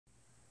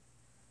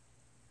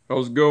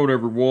How's it going,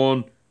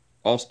 everyone?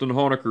 Austin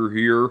Honecker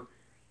here.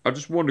 I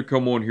just wanted to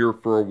come on here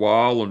for a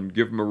while and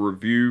give him a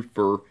review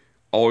for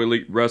All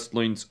Elite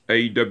Wrestling's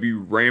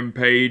AEW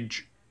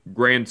Rampage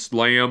Grand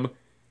Slam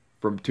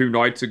from 2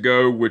 nights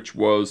ago, which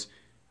was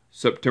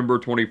September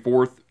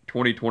 24th,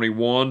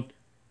 2021.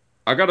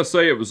 I gotta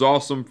say, it was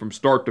awesome from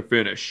start to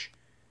finish.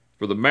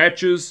 For the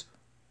matches,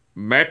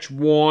 match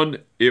 1,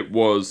 it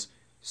was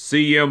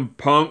CM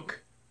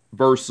Punk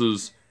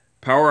versus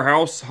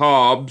Powerhouse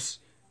Hobbs.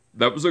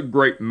 That was a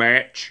great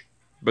match,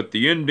 but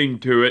the ending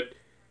to it,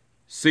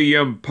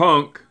 CM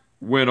Punk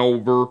went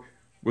over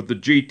with the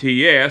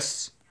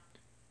GTS.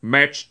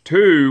 Match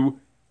 2,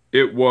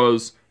 it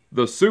was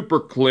the Super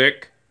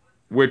Click,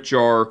 which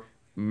are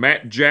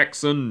Matt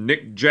Jackson,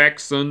 Nick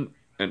Jackson,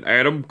 and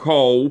Adam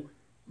Cole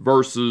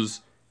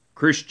versus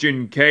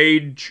Christian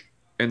Cage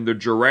and the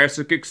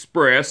Jurassic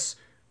Express,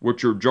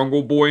 which are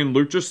Jungle Boy and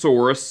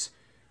Luchasaurus.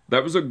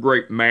 That was a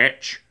great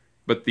match,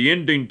 but the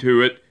ending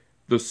to it,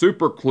 the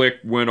Super Click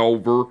went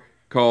over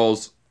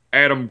cause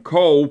Adam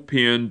Cole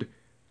pinned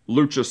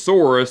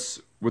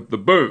Luchasaurus with the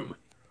boom.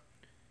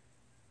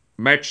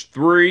 Match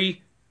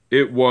 3,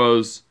 that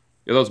was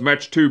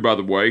match 2, by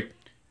the way.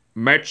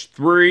 Match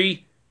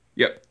 3,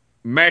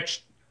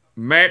 match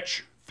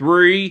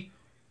 3,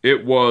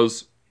 it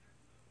was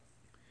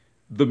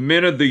the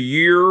Men of the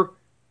Year,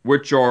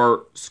 which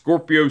are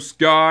Scorpio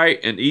Sky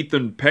and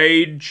Ethan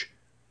Page,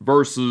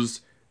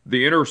 versus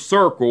the Inner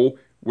Circle,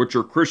 which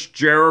are Chris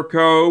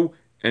Jericho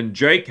and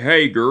Jake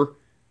Hager.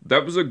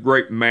 That was a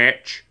great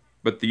match,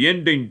 but the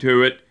ending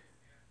to it,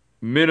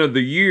 Men of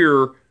the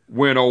Year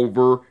went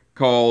over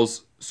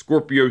cause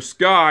Scorpio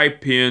Sky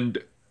pinned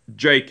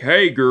Jake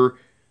Hager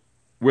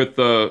with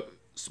a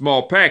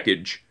small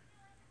package.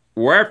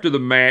 Well, after the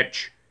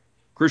match,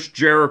 Chris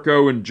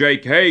Jericho and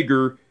Jake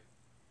Hager,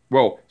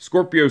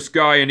 Scorpio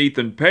Sky and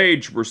Ethan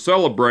Page were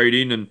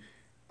celebrating, and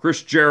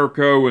Chris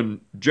Jericho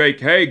and Jake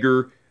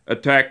Hager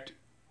attacked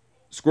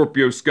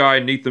Scorpio Sky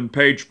and Ethan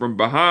Page from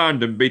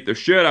behind and beat the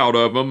shit out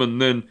of them.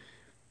 And then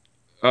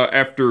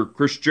after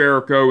Chris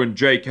Jericho and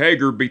Jake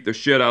Hager beat the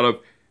shit out of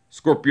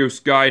Scorpio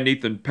Sky and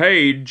Ethan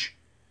Page,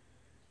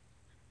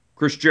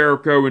 Chris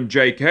Jericho and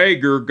Jake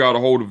Hager got a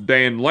hold of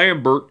Dan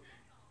Lambert,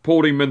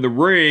 pulled him in the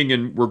ring,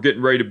 and were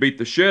getting ready to beat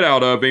the shit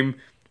out of him.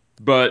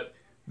 But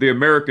the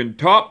American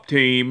Top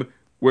Team,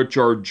 which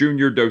are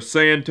Junior Dos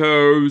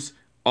Santos,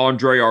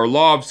 Andre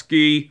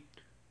Arlovsky,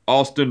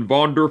 Austin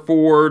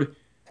Vonderford,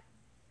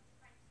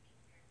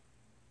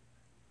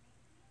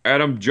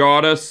 Adam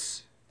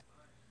Jottis,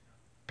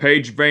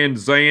 Paige Van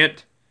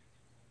Zant,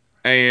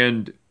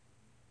 and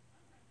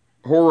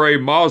Jorge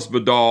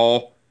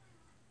Masvidal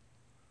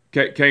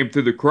came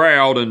through the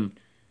crowd, and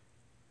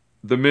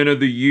the Men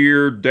of the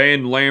Year,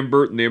 Dan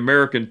Lambert, and the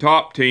American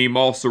Top Team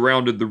all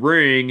surrounded the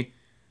ring.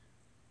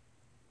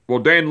 Well,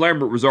 Dan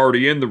Lambert was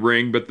already in the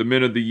ring, but the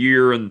Men of the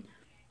Year and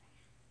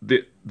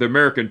the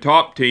American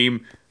Top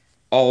Team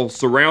all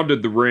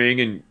surrounded the ring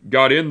and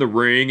got in the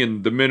ring,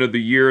 and the Men of the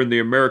Year and the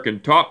American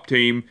Top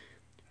Team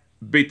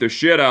beat the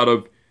shit out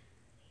of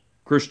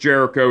Chris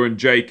Jericho and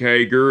Jake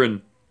Hager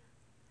and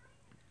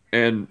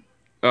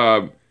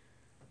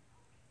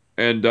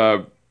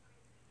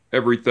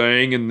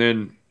everything, and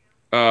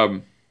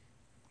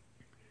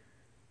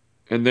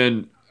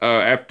then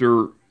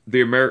after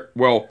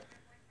the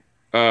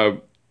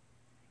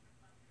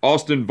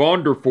Austin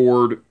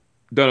Vonderford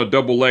done a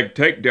double leg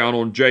takedown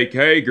on Jake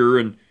Hager,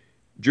 and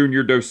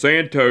Junior Dos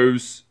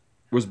Santos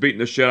was beating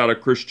the shit out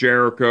of Chris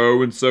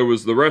Jericho, and so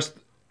was the rest,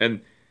 and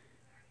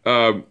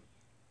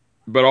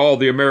but all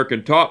the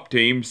American Top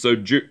Team, so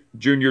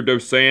Junior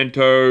Dos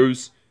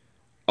Santos,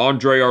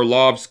 Andre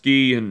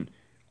Arlovsky, and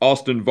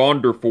Austin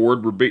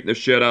Vonderford were beating the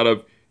shit out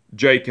of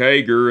Jake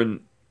Hager,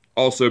 and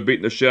also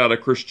beating the shit out of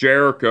Chris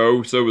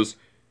Jericho. So was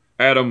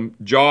Adam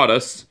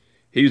Jottis.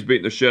 He was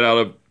beating the shit out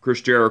of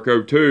Chris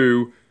Jericho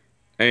too,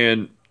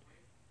 and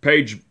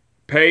Paige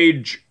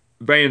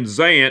Van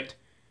Zant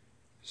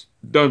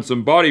done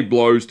some body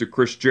blows to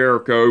Chris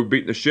Jericho,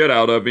 beating the shit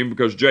out of him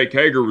because Jake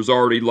Hager was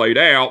already laid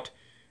out,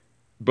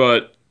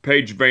 but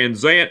Paige Van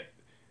Zant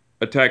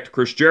attacked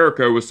Chris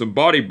Jericho with some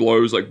body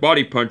blows, like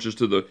body punches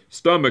to the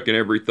stomach and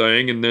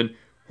everything, and then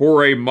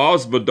Jorge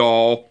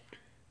Masvidal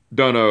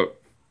done a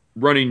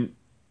running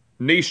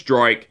knee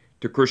strike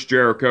to Chris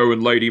Jericho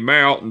and laid him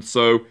out, and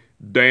so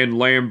Dan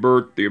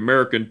Lambert, the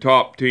American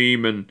Top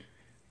Team,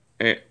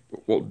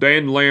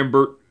 Dan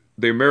Lambert,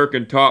 the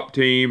American Top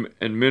Team,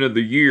 and Men of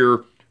the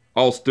Year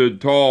all stood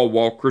tall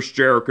while Chris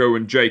Jericho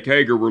and Jake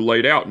Hager were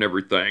laid out and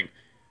everything.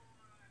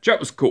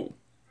 That was cool.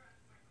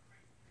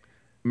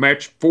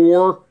 Match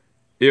 4,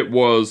 it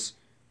was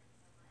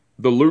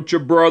the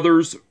Lucha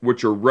Brothers,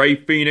 which are Rey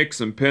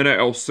Fenix and Pena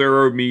El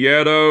Cerro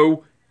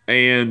Miedo,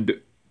 and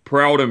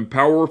Proud and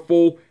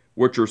Powerful,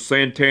 which are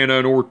Santana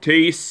and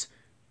Ortiz,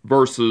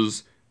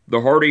 versus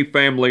the Hardy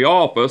Family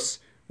Office,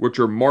 which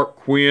are Mark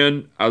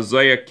Quinn,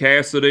 Isaiah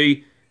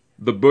Cassidy,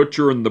 The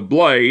Butcher, and The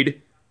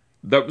Blade.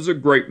 That was a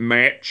great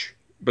match,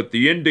 but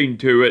the ending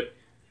to it,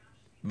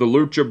 the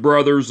Lucha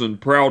Brothers and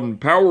Proud and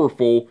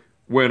Powerful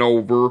went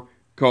over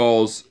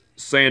cause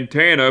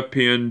Santana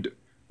pinned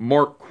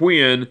Mark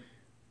Quinn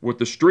with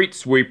the street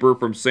sweeper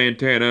from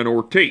Santana and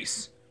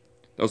Ortiz.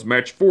 That was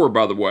match 4,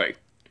 by the way.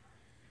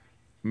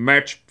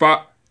 Match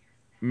 5.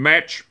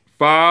 Match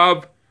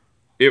 5.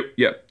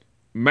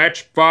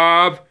 Match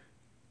 5.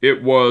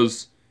 It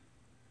was.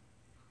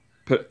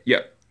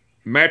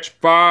 Match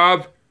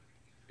 5.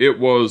 It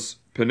was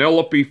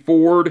Penelope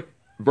Ford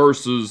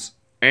versus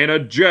Anna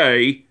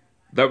Jay.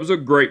 That was a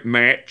great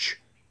match,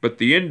 but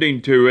the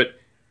ending to it,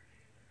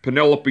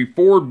 Penelope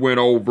Ford went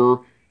over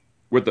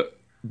with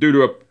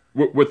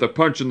a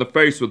punch in the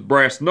face with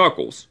brass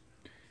knuckles.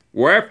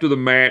 Well, after the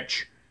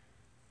match,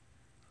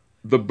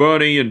 the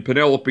Bunny and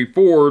Penelope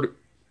Ford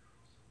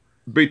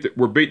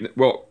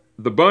the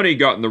Bunny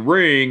got in the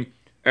ring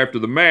after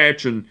the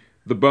match, and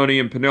the Bunny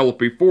and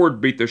Penelope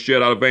Ford beat the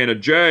shit out of Anna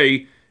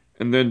Jay,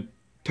 and then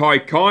Ty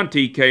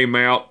Conti came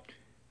out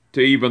to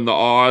even the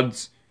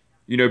odds,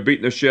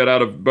 beating the shit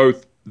out of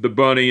both the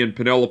Bunny and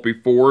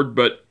Penelope Ford,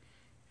 but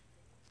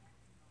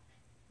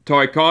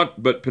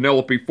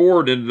Penelope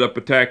Ford ended up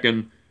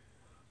attacking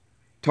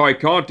Ty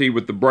Conti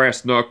with the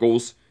brass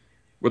knuckles,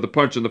 with a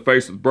punch in the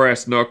face with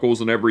brass knuckles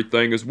and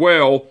everything as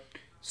well.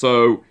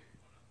 So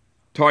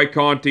Ty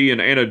Conti and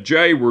Anna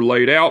Jay were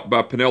laid out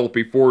by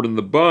Penelope Ford and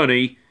the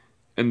Bunny,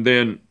 and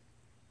then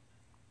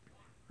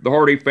the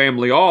Hardy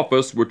family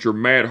office, which are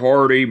Matt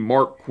Hardy,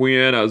 Mark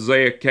Quinn,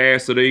 Isaiah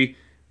Cassidy,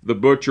 the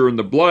Butcher, and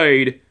the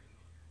Blade,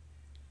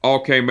 all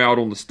came out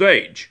on the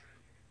stage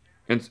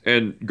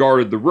and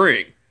guarded the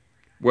ring.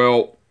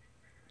 Well,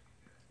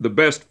 the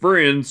Best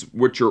Friends,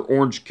 which are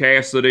Orange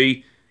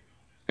Cassidy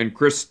and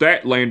Chris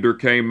Statlander,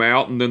 came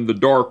out, and then the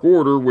Dark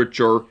Order, which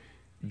are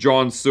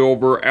John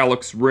Silver,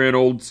 Alex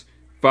Reynolds,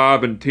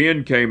 5 and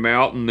 10 came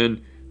out, and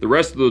then the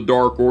rest of the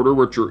Dark Order,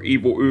 which are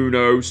Evil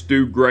Uno,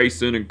 Stu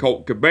Grayson, and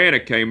Colt Cabana,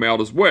 came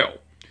out as well.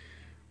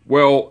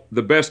 Well,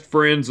 the Best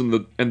Friends and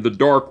the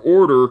Dark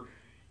Order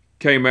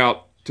came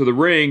out to the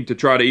ring to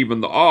try to even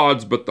the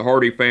odds, but the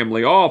Hardy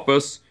family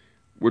office,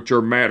 which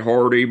are Matt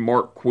Hardy,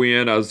 Mark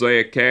Quinn,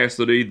 Isaiah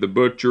Cassidy, the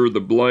Butcher, the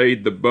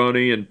Blade, the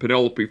Bunny, and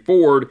Penelope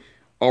Ford,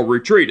 all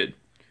retreated.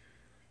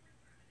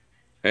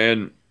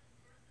 And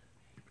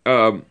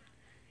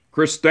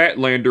Chris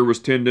Statlander was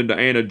tending to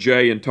Anna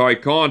Jay and Ty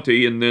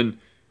Conti, and then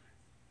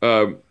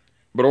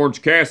but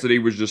Orange Cassidy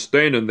was just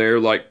standing there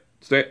like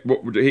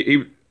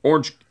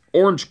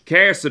Orange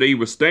Cassidy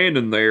was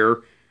standing there,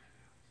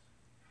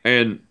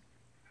 and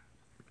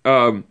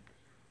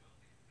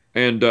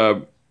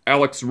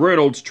Alex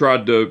Reynolds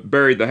tried to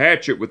bury the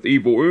hatchet with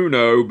Evil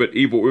Uno, but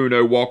Evil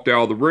Uno walked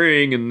out of the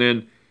ring, and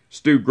then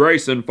Stu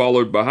Grayson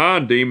followed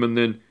behind him, and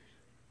then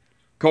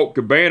Colt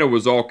Cabana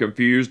was all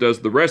confused, as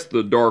the rest of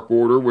the Dark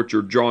Order, which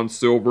are John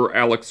Silver,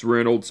 Alex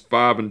Reynolds,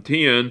 5 and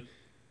 10,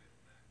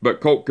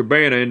 but Colt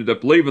Cabana ended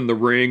up leaving the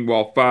ring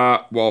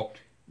while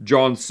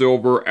John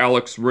Silver,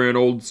 Alex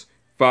Reynolds,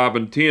 5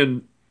 and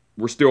 10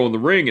 were still in the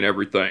ring and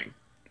everything.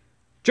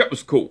 That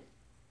was cool.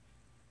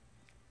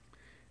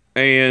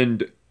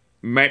 And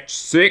match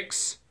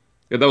 6,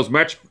 that was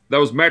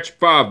match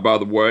 5, by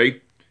the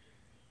way.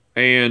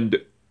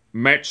 And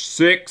match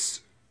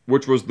 6,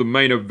 which was the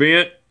main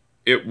event,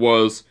 it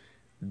was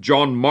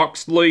Jon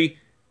Moxley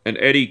and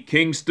Eddie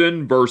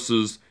Kingston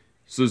versus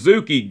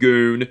Suzuki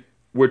Goon,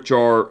 which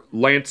are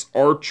Lance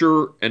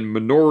Archer and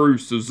Minoru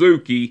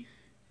Suzuki,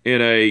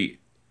 in a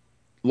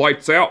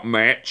lights out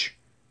match.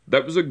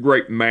 That was a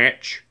great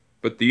match,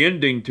 but the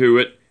ending to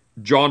it,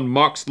 Jon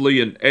Moxley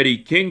and Eddie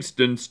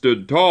Kingston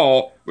stood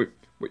tall. Wait.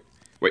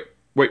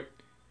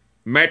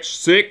 Match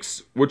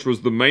 6, which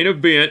was the main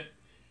event,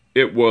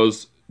 it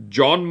was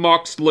Jon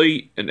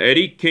Moxley and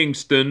Eddie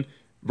Kingston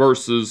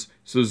versus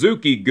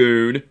Suzuki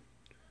Goon,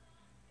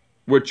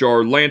 which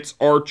are Lance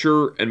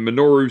Archer and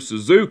Minoru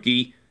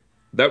Suzuki.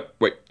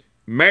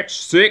 Match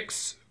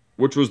 6,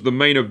 which was the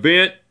main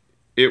event,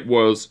 it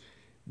was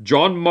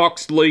Jon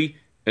Moxley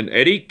and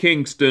Eddie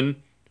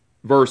Kingston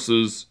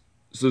versus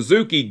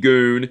Suzuki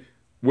Goon,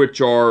 which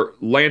are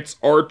Lance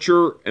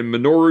Archer and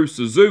Minoru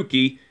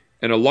Suzuki,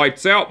 in a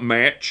lights out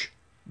match.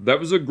 That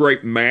was a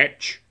great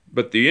match,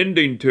 but the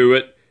ending to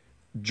it,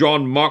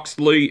 Jon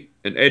Moxley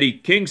and Eddie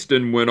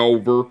Kingston went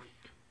over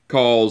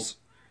cause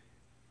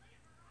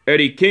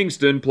Eddie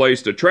Kingston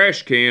placed a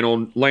trash can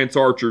on Lance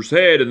Archer's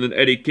head, and then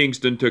Eddie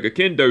Kingston took a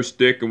kendo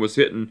stick and was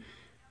hitting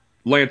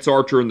Lance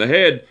Archer in the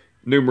head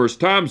numerous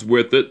times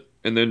with it,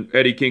 and then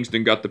Eddie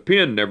Kingston got the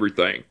pin and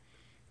everything.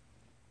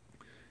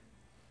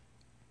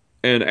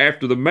 And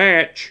after the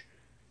match,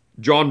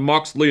 Jon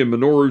Moxley and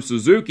Minoru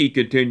Suzuki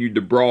continued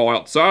to brawl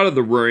outside of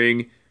the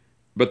ring,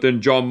 but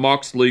then Jon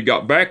Moxley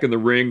got back in the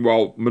ring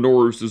while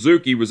Minoru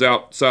Suzuki was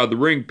outside the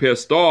ring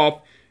pissed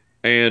off,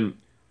 and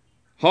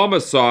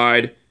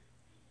Homicide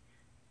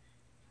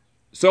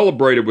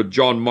celebrated with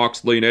Jon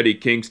Moxley and Eddie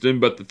Kingston,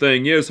 but the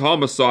thing is,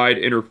 Homicide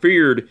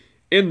interfered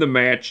in the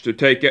match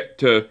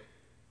to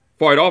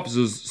fight off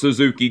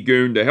Suzuki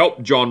Goon to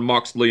help Jon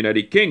Moxley and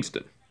Eddie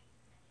Kingston.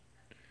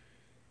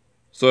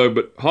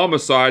 But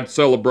Homicide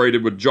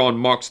celebrated with Jon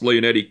Moxley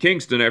and Eddie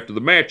Kingston after the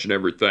match and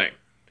everything.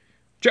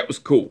 That was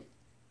cool.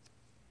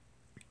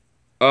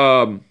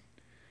 Now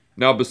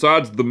Now,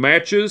 besides the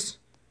matches,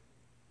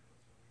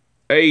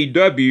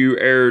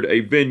 AEW aired a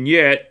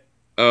vignette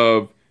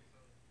of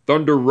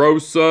Thunder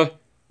Rosa,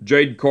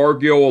 Jade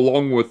Cargill,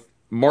 along with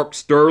Mark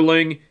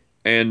Sterling,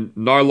 and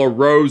Nyla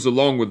Rose,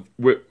 along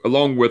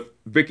with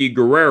Vicky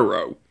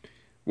Guerrero.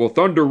 Well,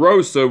 Thunder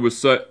Rosa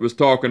was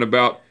talking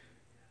about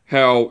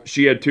how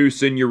she had two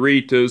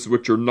senoritas,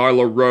 which are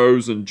Nyla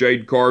Rose and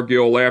Jade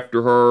Cargill,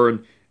 after her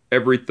and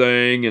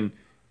everything, and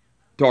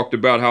talked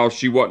about how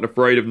she wasn't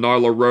afraid of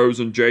Nyla Rose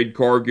and Jade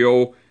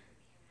Cargill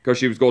because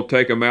she was going to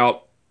take them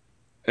out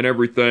and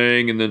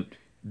everything. And then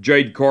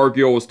Jade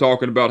Cargill was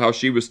talking about how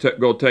she was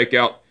going to take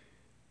out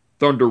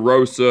Thunder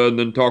Rosa, and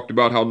then talked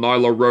about how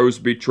Nyla Rose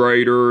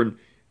betrayed her and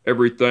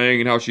everything,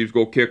 and how she was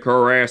going to kick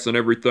her ass and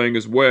everything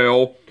as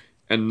well.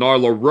 And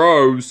Nyla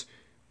Rose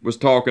was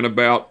talking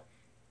about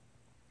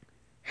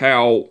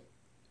how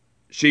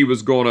she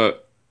was going to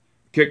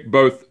kick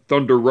both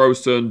Thunder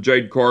Rosa and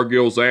Jade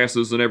Cargill's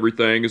asses and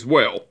everything as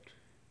well.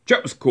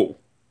 That was cool.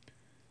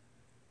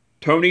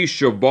 Tony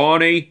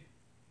Schiavone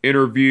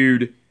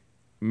interviewed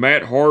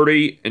Matt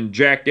Hardy and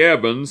Jack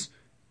Evans,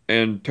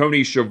 and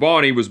Tony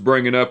Schiavone was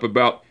bringing up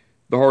about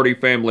the Hardy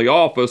family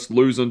office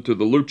losing to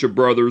the Lucha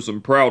Brothers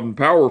and Proud and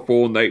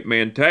Powerful in the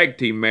 8-man tag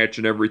team match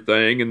and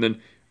everything. And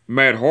then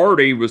Matt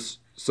Hardy was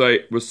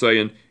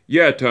saying,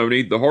 yeah,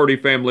 Tony, the Hardy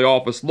family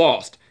office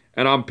lost,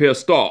 and I'm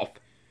pissed off.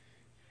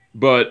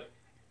 But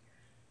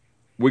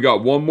we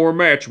got one more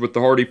match with the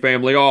Hardy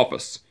family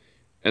office,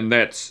 and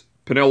that's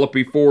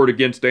Penelope Ford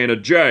against Anna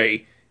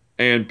Jay.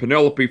 And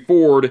Penelope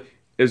Ford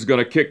is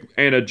going to kick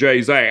Anna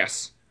Jay's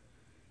ass.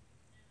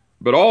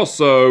 But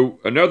also,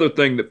 another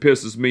thing that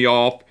pisses me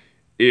off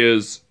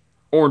is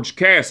Orange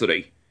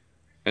Cassidy.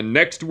 And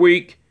next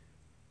week,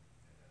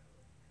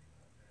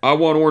 I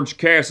want Orange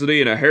Cassidy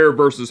in a hair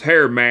versus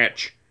hair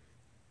match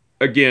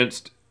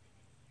against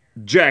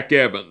Jack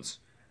Evans.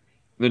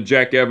 And then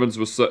Jack Evans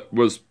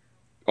was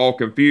all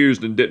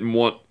confused and didn't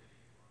want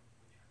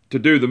to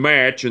do the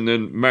match. And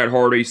then Matt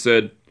Hardy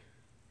said,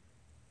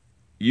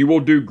 "You will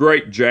do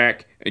great,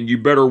 Jack, and you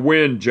better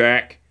win,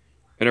 Jack,"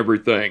 and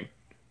everything.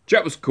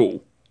 That was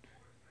cool.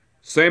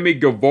 Sammy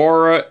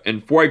Guevara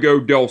and Fuego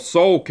del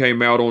Sol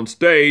came out on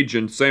stage,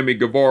 and Sammy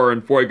Guevara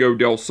and Fuego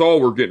del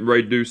Sol were getting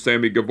ready to do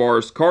Sammy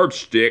Guevara's card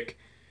stick.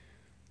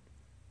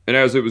 And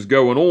as it was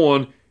going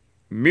on,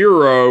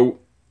 Miro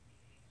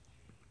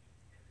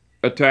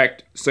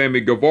attacked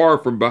Sammy Guevara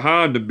from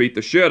behind and beat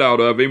the shit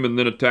out of him, and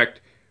then attacked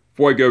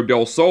Fuego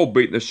del Sol,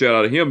 beating the shit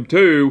out of him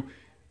too.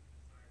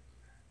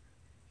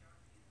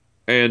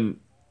 And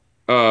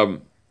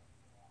then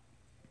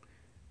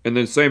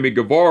Sammy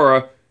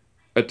Guevara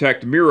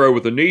attacked Miro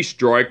with a knee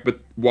strike,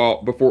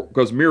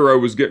 because Miro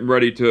was getting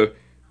ready to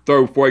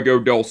throw Fuego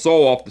del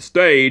Sol off the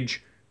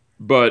stage,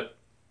 but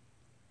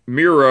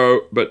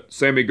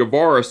Sammy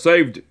Guevara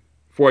saved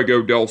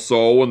Fuego del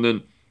Sol, and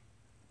then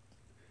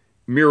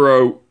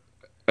Miro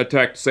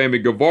attacked Sammy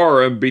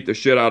Guevara and beat the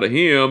shit out of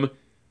him.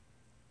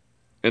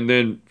 And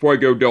then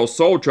Fuego del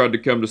Sol tried to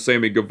come to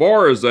Sammy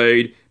Guevara's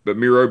aid, but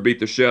Miro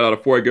beat the shit out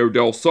of Fuego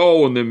del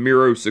Sol, and then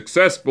Miro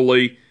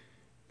successfully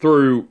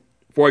threw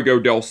Fuego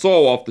del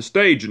Sol off the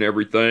stage and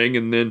everything.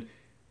 And then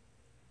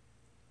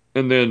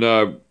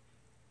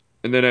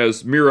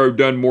as Miro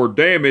done more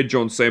damage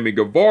on Sammy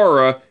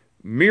Guevara,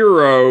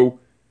 Miro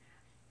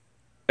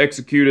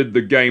executed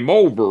the game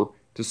over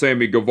to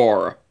Sammy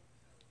Guevara.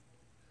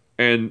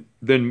 And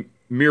then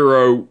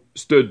Miro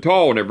stood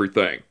tall and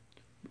everything.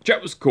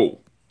 That was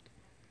cool.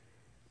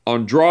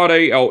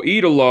 Andrade El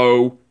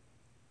Idolo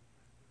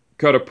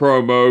cut a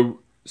promo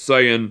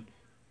saying,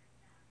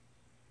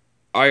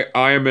 I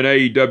am in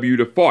AEW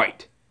to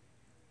fight.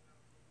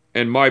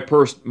 And my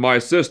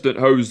assistant,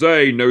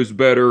 Jose, knows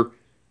better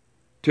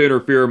to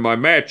interfere in my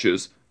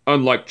matches,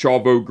 unlike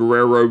Chavo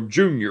Guerrero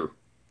Jr.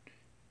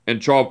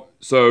 And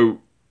so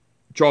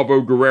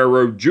Chavo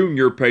Guerrero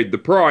Jr. paid the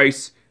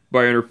price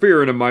by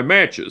interfering in my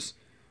matches.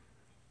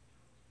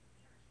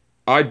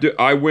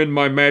 I win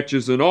my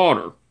matches in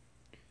honor.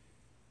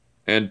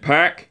 And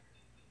Pac,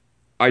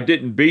 I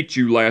didn't beat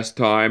you last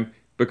time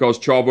because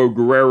Chavo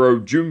Guerrero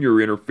Jr.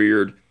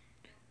 interfered.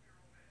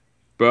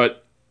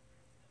 But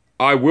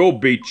I will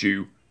beat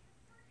you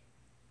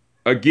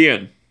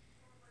again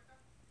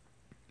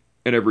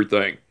and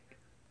everything,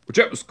 which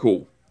that was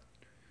cool.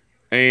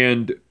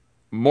 And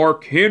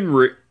Mark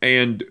Henry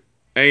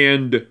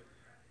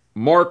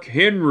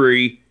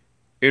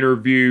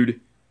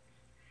interviewed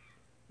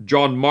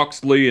John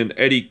Moxley and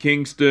Eddie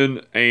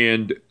Kingston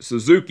and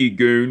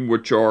Suzuki-gun,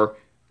 which are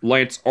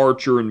Lance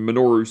Archer and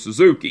Minoru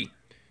Suzuki.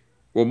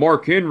 Well,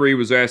 Mark Henry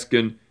was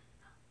asking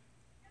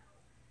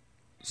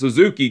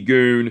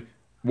Suzuki-gun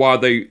why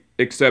they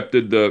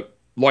accepted the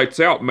Lights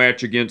Out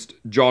match against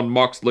John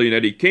Moxley and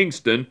Eddie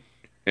Kingston,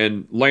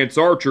 and Lance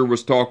Archer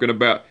was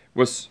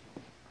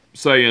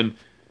saying,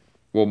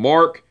 well,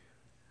 Mark,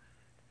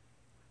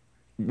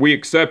 we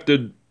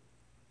accepted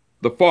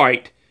the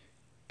fight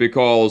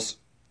because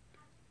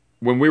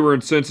when we were in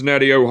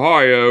Cincinnati,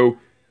 Ohio,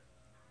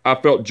 I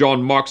felt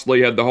John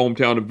Moxley had the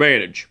hometown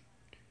advantage.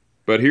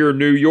 But here in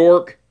New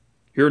York,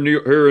 here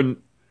in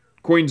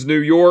Queens, New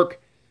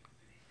York.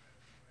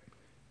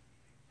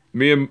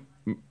 Me and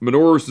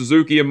Minoru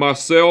Suzuki and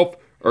myself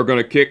are going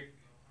to kick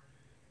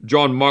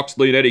Jon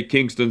Moxley and Eddie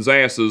Kingston's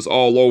asses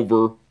all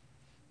over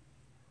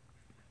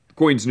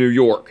Queens, New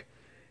York.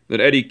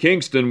 Then Eddie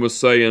Kingston was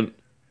saying,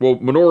 well,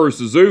 Minoru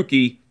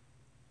Suzuki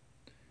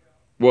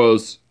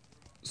was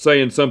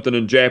saying something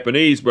in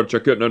Japanese, which I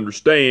couldn't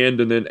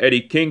understand, and then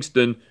Eddie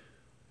Kingston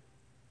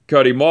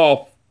cut him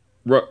off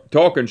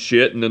talking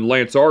shit, and then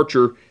Lance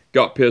Archer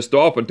got pissed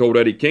off and told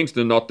Eddie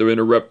Kingston not to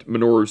interrupt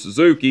Minoru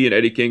Suzuki, and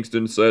Eddie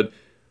Kingston said,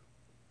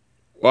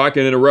 well, I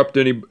can interrupt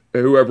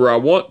whoever I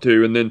want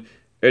to, and then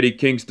Eddie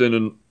Kingston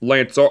and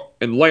Lance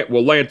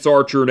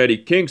Archer and Eddie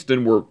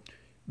Kingston were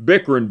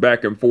bickering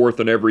back and forth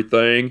and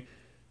everything,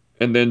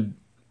 and then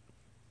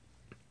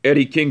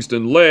Eddie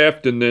Kingston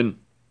left, and then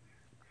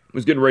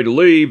was getting ready to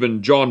leave,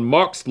 and Jon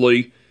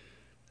Moxley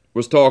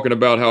was talking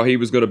about how he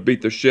was going to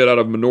beat the shit out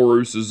of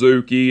Minoru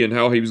Suzuki and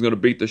how he was going to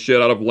beat the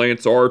shit out of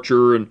Lance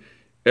Archer and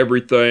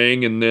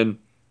everything, and then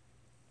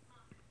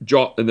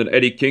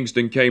Eddie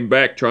Kingston came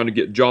back trying to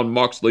get Jon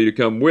Moxley to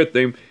come with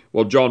him,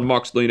 while Jon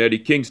Moxley and Eddie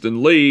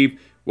Kingston leave,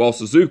 while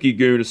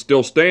Suzuki-gun is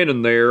still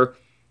standing there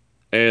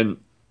and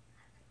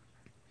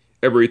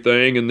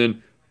everything, and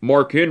then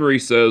Mark Henry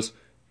says,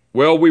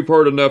 well, we've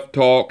heard enough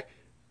talk,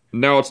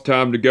 now it's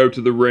time to go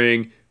to the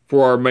ring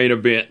for our main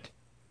event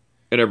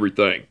and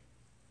everything.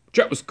 Which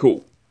that was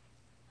cool.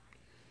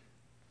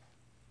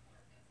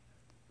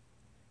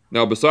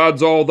 Now,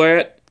 besides all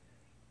that,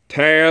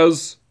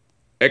 Taz,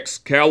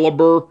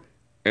 Excalibur,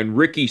 and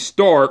Ricky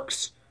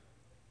Starks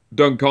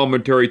done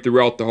commentary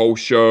throughout the whole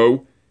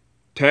show.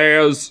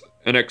 Taz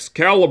and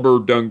Excalibur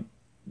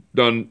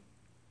done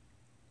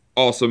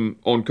awesome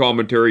on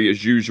commentary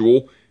as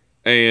usual,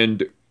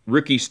 and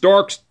Ricky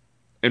Starks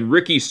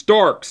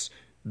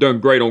done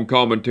great on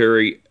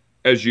commentary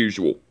as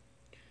usual.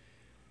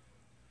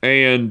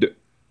 And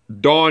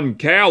Don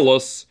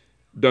Callis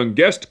done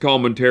guest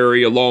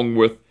commentary along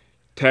with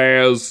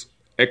Taz,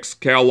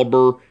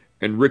 Excalibur,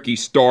 and Ricky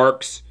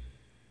Starks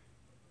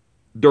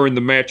during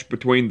the match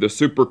between the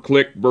Super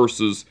Click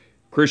versus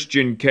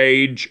Christian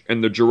Cage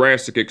and the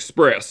Jurassic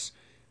Express.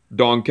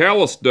 Don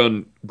Callis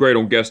done great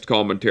on guest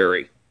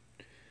commentary.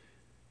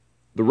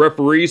 The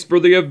referees for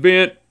the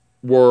event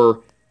were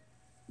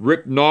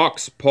Rick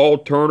Knox, Paul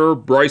Turner,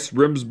 Bryce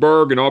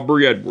Remsburg, and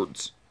Aubrey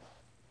Edwards.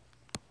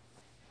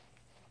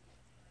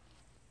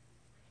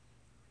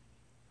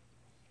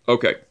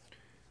 Okay.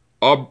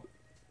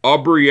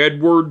 Aubrey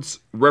Edwards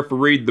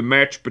refereed the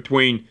match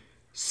between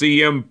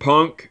CM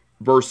Punk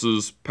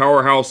versus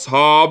Powerhouse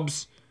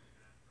Hobbs.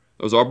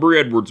 That was Aubrey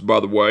Edwards, by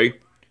the way.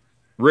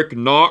 Rick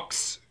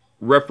Knox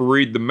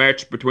refereed the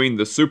match between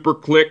the Super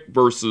Click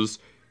versus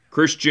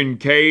Christian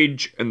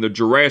Cage and the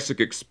Jurassic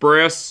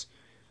Express.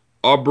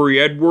 Aubrey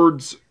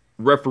Edwards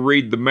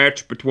refereed the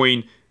match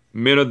between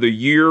Men of the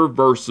Year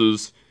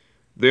versus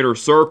the Inner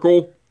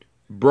Circle.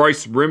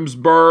 Bryce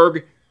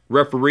Remsburg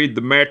refereed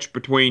the match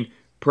between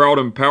Proud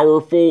and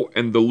Powerful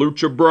and the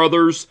Lucha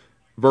Brothers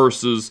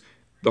versus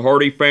the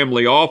Hardy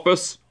Family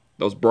Office.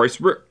 That was Bryce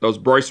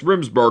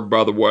Remsburg,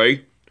 by the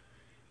way.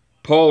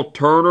 Paul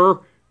Turner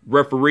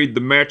refereed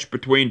the match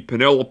between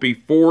Penelope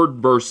Ford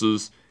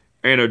versus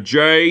Anna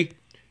Jay.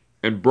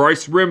 And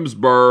Bryce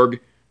Remsburg,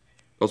 that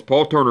was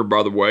Paul Turner,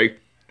 by the way.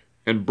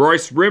 And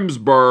Bryce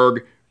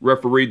Remsburg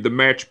refereed the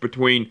match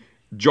between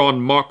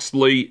Jon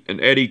Moxley and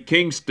Eddie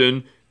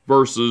Kingston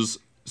versus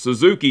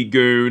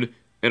Suzuki-gun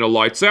in a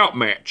lights-out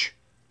match.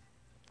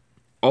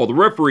 All the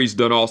referees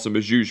done awesome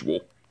as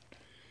usual.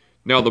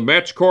 Now, the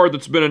match card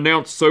that's been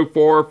announced so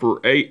far for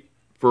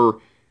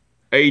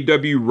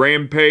AEW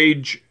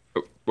Rampage.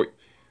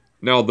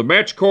 Now, the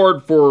match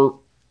card for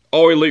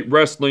All Elite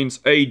Wrestling's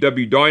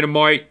AEW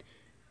Dynamite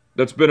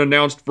that's been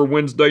announced for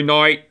Wednesday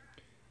night.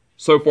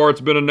 So far,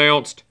 it's been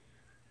announced.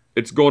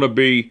 It's going to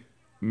be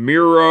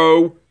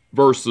Miro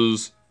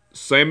versus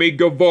Sammy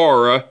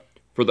Guevara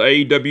for the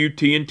AEW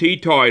TNT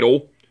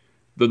title.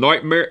 The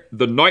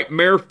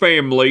Nightmare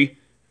Family,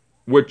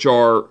 which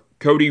are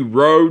Cody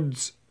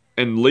Rhodes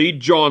and Lee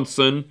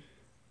Johnson,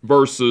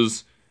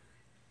 versus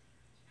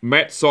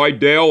Matt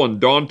Sydal and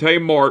Dante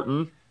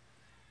Martin.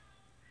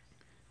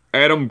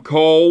 Adam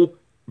Cole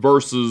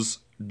versus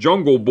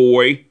Jungle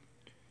Boy.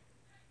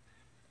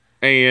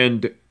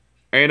 And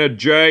Anna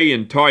Jay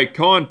and Ty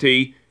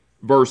Conti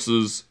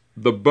versus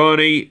The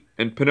Bunny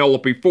and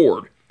Penelope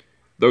Ford.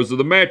 Those are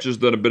the matches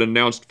that have been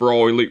announced for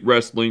All Elite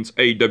Wrestling's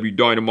AEW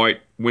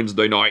Dynamite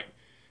Wednesday night.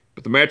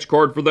 But the match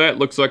card for that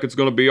looks like it's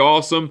going to be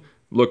awesome.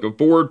 Looking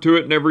forward to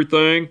it and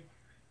everything.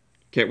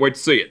 Can't wait to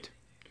see it.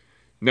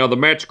 Now, the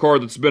match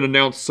card that's been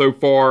announced so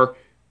far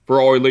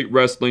for All Elite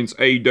Wrestling's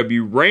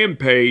AEW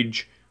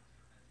Rampage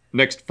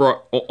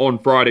on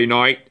Friday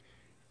night,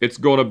 it's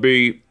going to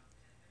be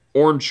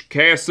Orange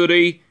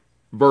Cassidy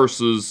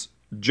versus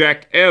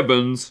Jack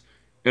Evans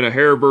in a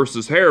hair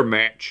versus hair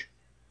match.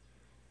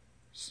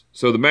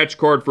 So the match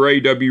card for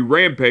AEW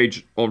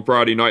Rampage on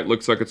Friday night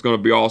looks like it's going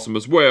to be awesome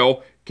as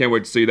well. Can't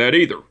wait to see that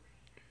either.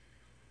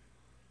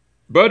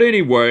 But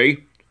anyway,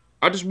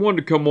 I just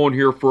wanted to come on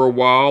here for a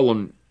while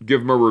and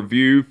give them a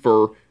review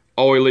for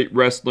All Elite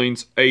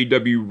Wrestling's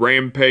AEW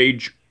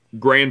Rampage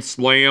Grand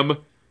Slam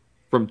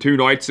from 2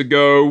 nights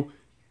ago,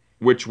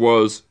 which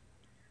was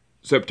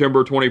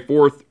September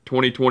 24th,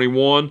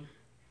 2021.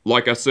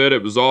 Like I said,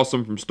 it was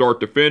awesome from start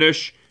to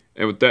finish.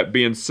 And with that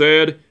being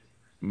said,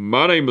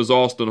 my name is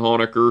Austin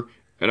Honecker,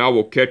 and I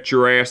will catch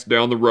your ass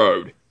down the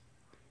road.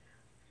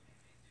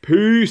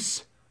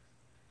 Peace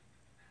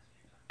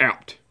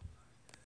out.